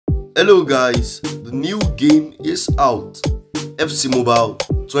Hello guys, the new game is out, FC Mobile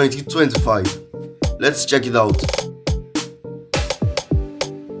 2025. Let's check it out.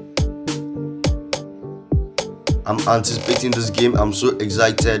 I'm anticipating this game. I'm so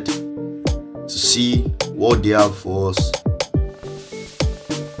excited to see what they have for us.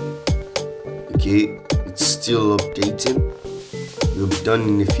 Okay, it's still updating. We'll be done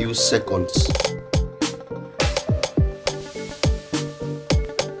in a few seconds.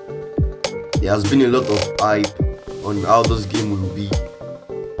 There has been a lot of hype on how this game will be,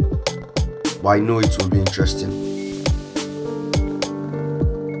 but I know it will be interesting.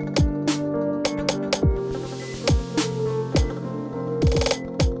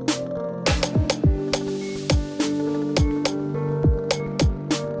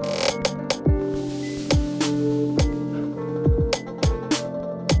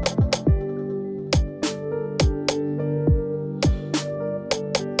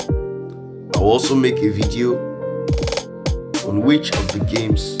 I'll also make a video on which of the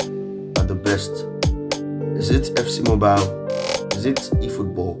games are the best. Is it FC Mobile? Is it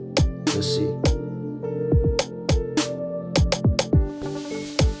eFootball? Let's see.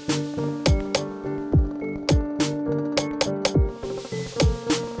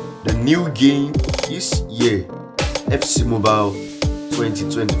 The new game is here, FC Mobile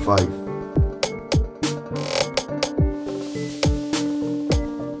 2025.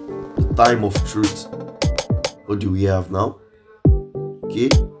 Time of truth. What do we have now? Okay,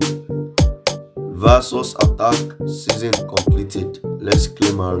 versus attack season completed. Let's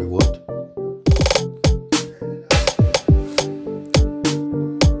claim our reward.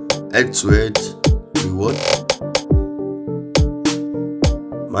 Head to head reward.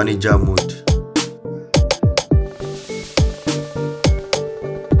 Manager mode.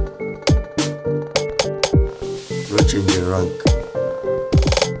 No change in rank.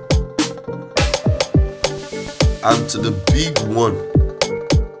 And to the big one,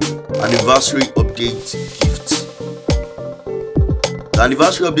 anniversary update gift. The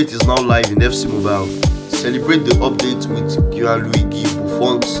anniversary update is now live in FC Mobile. Celebrate the update with Luigi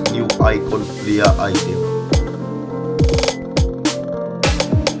Buffon's new icon player item.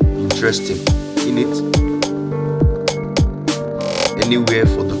 Interesting, in it? Anywhere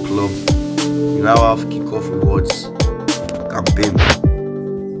for the club. We now have kickoff rewards campaign.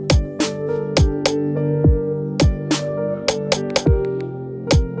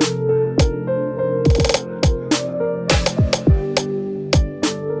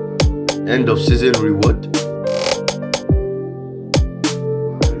 End of season reward.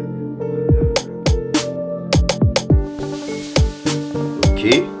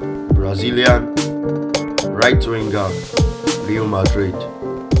 Okay, Brazilian right winger, Real Madrid,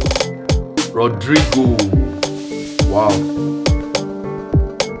 Rodrigo. Wow.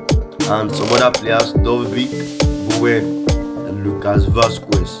 And some other players, Dovvik, Bowen, and Lucas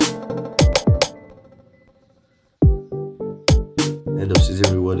Vasquez. End of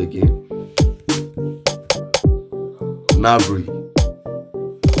season reward again. Nabri.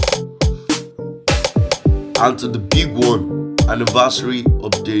 And to the big one, anniversary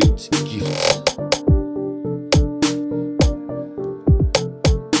update gift.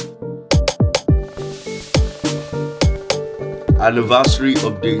 Anniversary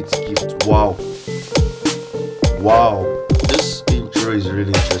update gift. Wow. Wow. This intro is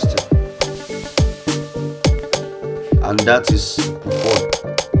really interesting. And that is Buffon,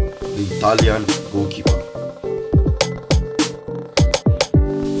 the Italian goalkeeper.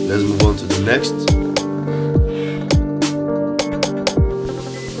 Let's move on to the next.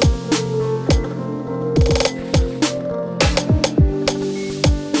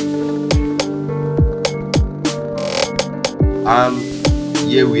 And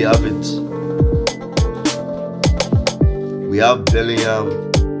here we have it. We have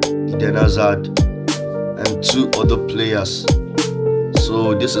Bellingham, Eden Hazard, and two other players.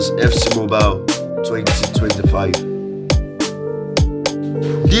 So this is FC Mobile 2025.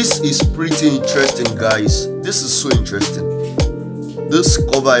 This is pretty interesting, guys. This is so interesting. This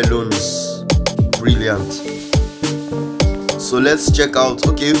cover alone is brilliant. So let's check out.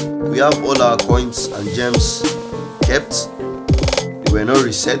 Okay, we have all our coins and gems kept. They were not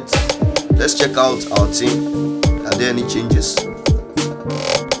reset. Let's check out our team. Are there any changes?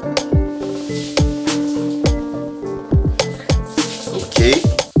 Okay.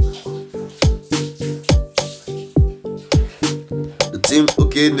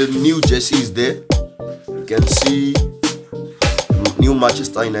 Okay, the new jersey is there. You can see new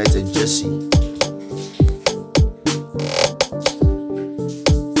Manchester United jersey.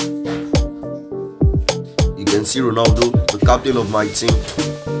 You can see Ronaldo, the captain of my team.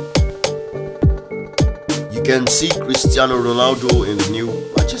 You can see Cristiano Ronaldo in the new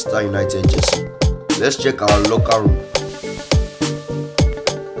Manchester United jersey. Let's check our locker room.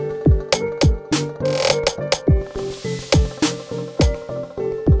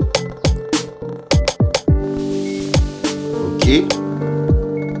 Okay,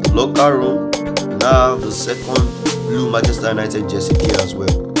 the locker room. Now the second blue Manchester United jersey here as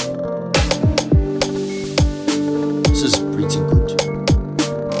well. This is pretty good.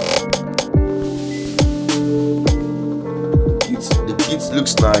 The kit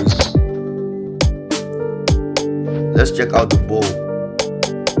looks nice. Let's check out the ball.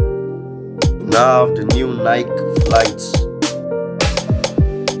 Now the new Nike flights.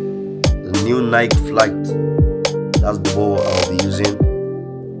 The new Nike flight. That's the ball I'll be using.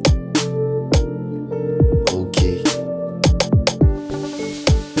 Okay.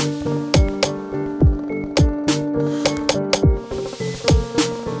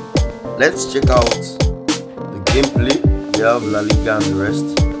 Let's check out the gameplay. We have La Liga and the rest.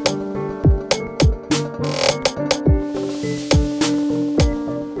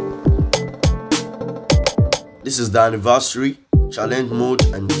 This is the anniversary, challenge mode,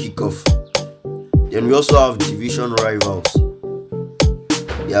 and kickoff. Then we also have division rivals.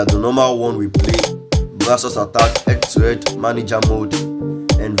 Yeah, the normal one we play, versus attack, head-to-head, manager mode,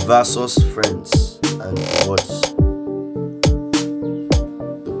 and versus friends and rewards.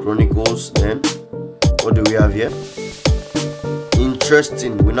 The chronicles. Then what do we have here?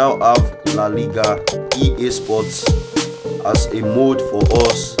 Interesting, we now have La Liga EA Sports as a mode for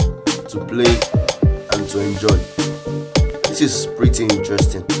us to play and to enjoy. This is pretty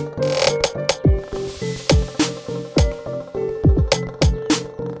interesting.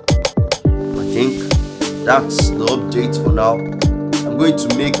 I think that's the update for now. I'm going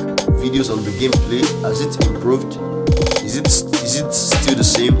to make videos on the gameplay. Has it improved? Is it still the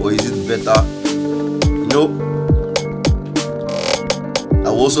same, or is it better? You know, I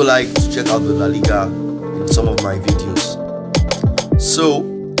would also like to check out the La Liga in some of my videos. So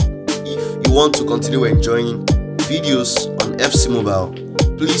if you want to continue enjoying videos on FC Mobile,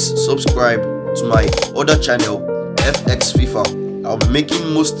 please subscribe to my other channel, FX FIFA. I'll be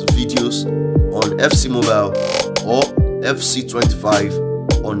making most videos on FC Mobile or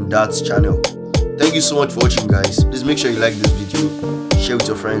FC25 on that channel. Thank you so much for watching, guys. Please make sure you like this video, share with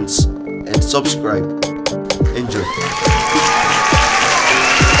your friends, and subscribe. Enjoy.